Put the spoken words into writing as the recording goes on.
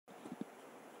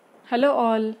Hello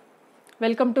all,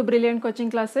 welcome to Brilliant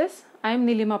Coaching Classes. I am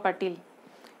Nilima Patil.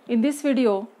 In this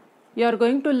video, you are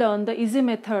going to learn the easy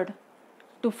method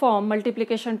to form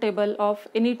multiplication table of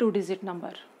any two-digit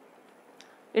number.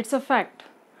 It's a fact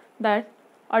that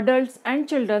adults and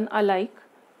children alike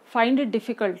find it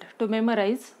difficult to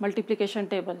memorize multiplication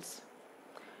tables.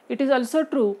 It is also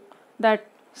true that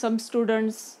some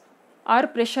students are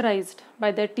pressurized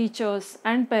by their teachers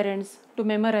and parents to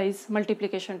memorize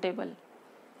multiplication table.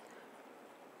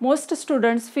 Most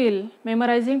students feel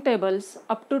memorizing tables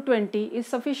up to 20 is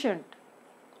sufficient.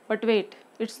 But wait,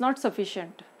 it's not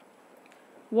sufficient.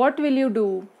 What will you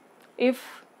do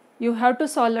if you have to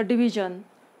solve a division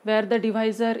where the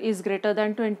divisor is greater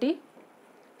than 20?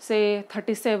 Say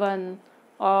 37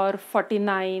 or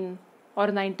 49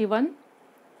 or 91?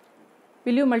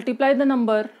 Will you multiply the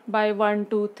number by 1,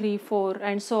 2, 3, 4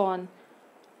 and so on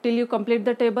till you complete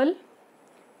the table?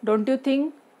 Don't you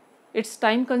think it's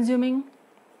time consuming?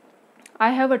 I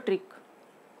have a trick.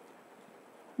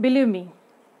 Believe me,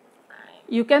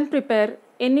 you can prepare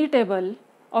any table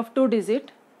of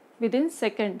 2-digit within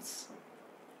seconds.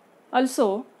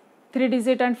 Also,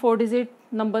 3-digit and 4-digit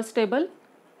numbers table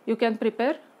you can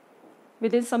prepare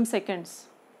within some seconds.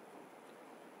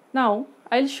 Now,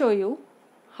 I'll show you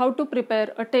how to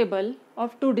prepare a table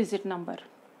of 2-digit number.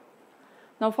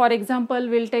 Now, for example,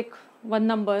 we'll take one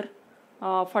number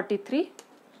 43.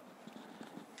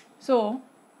 So,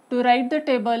 to write the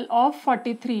table of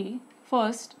 43,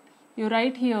 first you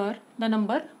write here the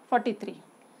number 43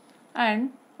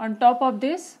 and on top of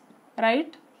this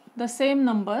write the same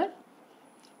number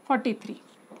 43.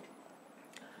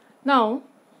 Now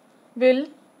we'll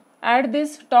add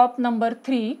this top number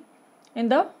 3 in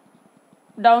the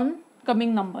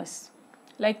downcoming numbers,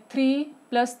 like 3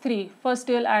 plus 3. First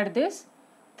you will add this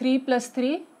 3 plus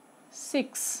 3,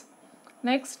 6.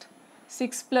 Next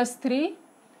 6 plus 3,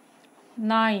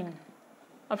 9.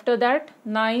 After that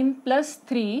 9 plus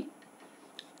 3,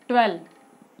 12.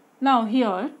 Now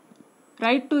here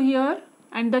write to here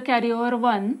and the carryover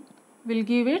 1 will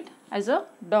give it as a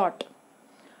dot.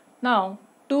 Now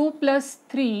 2 plus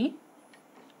 3,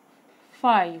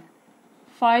 5.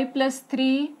 5 plus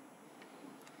 3,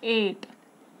 8.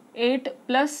 8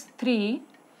 plus 3,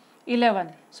 11.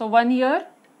 So 1 here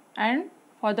and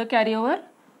for the carryover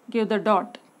give the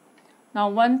dot. Now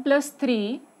 1 plus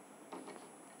 3,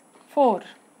 4.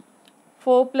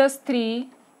 4 plus 3,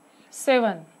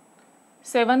 7.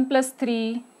 7 plus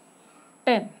 3,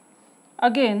 10.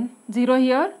 Again 0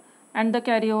 here and the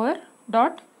carryover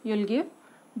dot you will give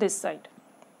this side.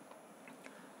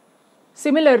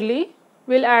 Similarly,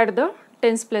 we will add the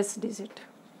tens place digit.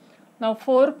 Now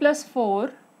 4 plus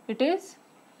 4, it is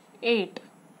 8.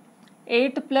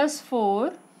 8 plus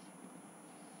 4,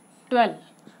 12.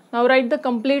 Now write the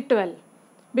complete 12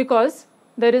 because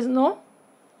there is no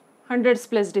hundreds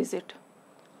place digit.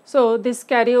 So this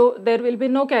there will be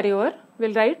no carryover.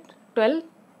 We'll write 12,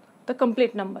 the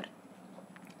complete number.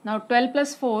 Now 12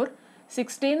 plus 4,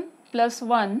 16 plus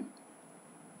 1,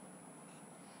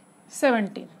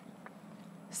 17.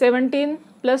 17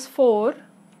 plus 4,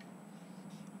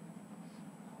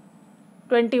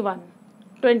 21.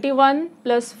 21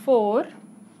 plus 4,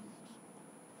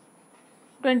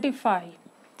 25.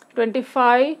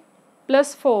 25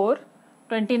 plus 4,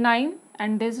 29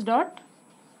 and this dot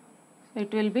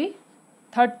it will be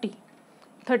 30.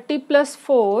 30 plus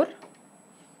 4,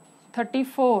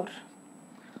 34.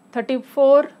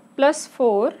 34 plus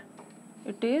 4,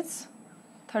 it is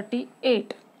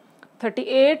 38.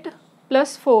 38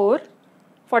 plus 4,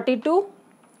 42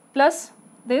 plus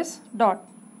this dot,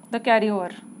 the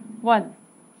carryover 1,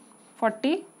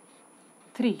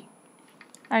 43.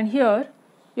 And here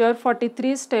your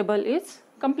 43's table is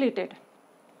completed.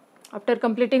 After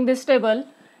completing this table,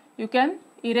 you can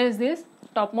erase this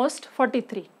topmost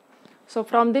 43. So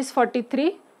from this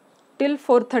 43 till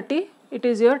 430, it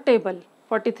is your table.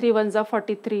 43 ones are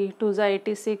 43, 2s are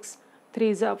 86,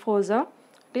 3s are 4s are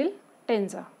till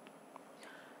 10s are.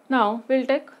 Now we'll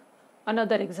take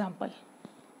another example.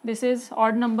 This is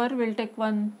odd number. We'll take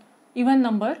one even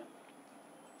number,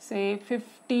 say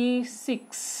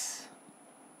 56.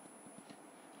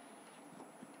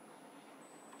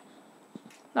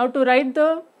 Now to write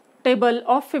the table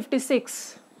of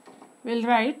 56, we'll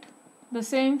write the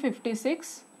same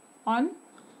 56 on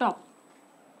top.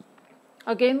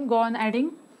 Again go on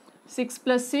adding 6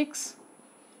 plus 6,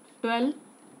 12.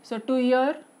 So 2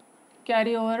 here,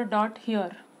 carryover dot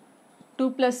here. 2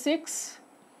 plus 6,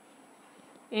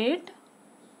 8.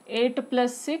 8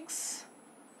 plus 6,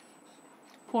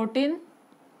 14.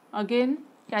 Again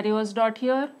carryovers dot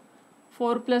here.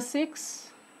 4 plus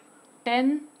 6,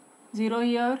 10. 0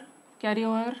 here,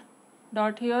 carryover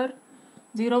dot here,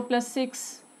 0 plus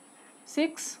 6,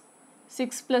 6,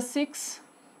 6 plus 6,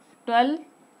 12,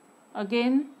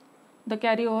 again the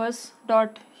carryovers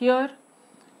dot here,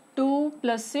 2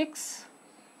 plus 6,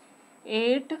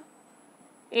 8,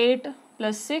 8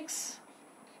 plus 6,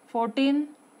 14,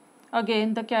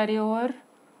 again the carryover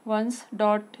ones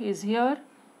dot is here,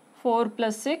 4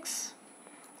 plus 6,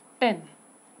 10,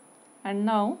 and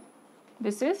now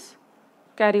this is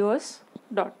carryovers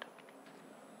dot.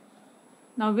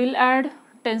 Now we'll add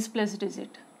tens place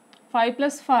digit. 5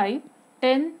 plus 5,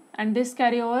 10, and this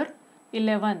carryover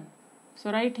 11.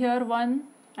 So right here 1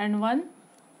 and 1,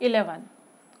 11.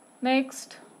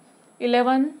 Next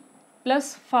 11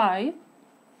 plus 5,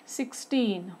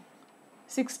 16.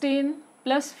 16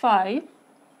 plus 5,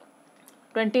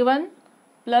 21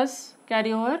 plus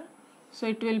carryover, so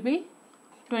it will be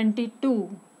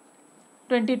 22.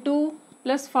 22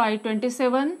 plus 5,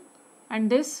 27, and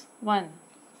this 1,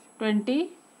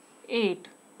 28.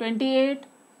 28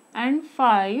 and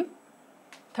 5,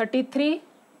 33.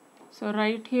 So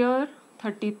right here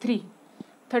 33.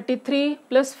 33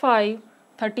 plus 5,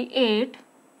 38,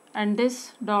 and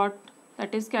this dot,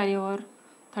 that is carryover,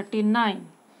 39.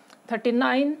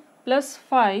 39 plus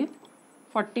 5,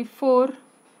 44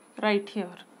 right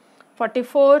here.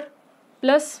 44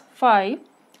 plus 5,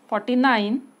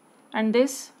 49, and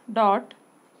this dot,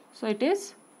 so it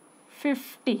is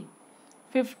 50.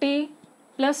 50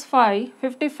 plus 5,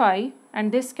 55,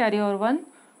 and this carryover 1,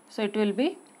 so it will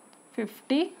be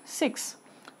 56.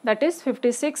 That is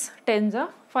 56 tens are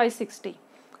 560.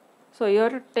 So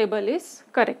your table is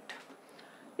correct.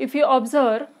 If you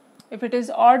observe, if it is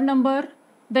odd number,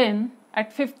 then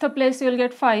at 5th place you will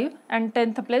get 5 and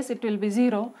 10th place it will be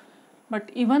 0. But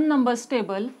even numbers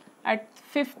table, at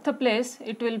 5th place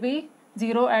it will be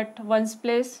 0 at 1's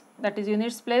place, that is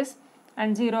units place,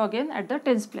 and 0 again at the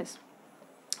tens place.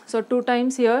 So 2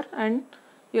 times here, and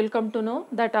you will come to know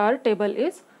that our table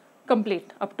is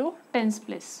complete up to tens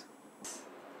place.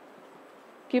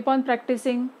 Keep on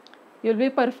practicing. You will be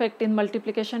perfect in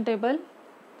multiplication table.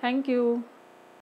 Thank you.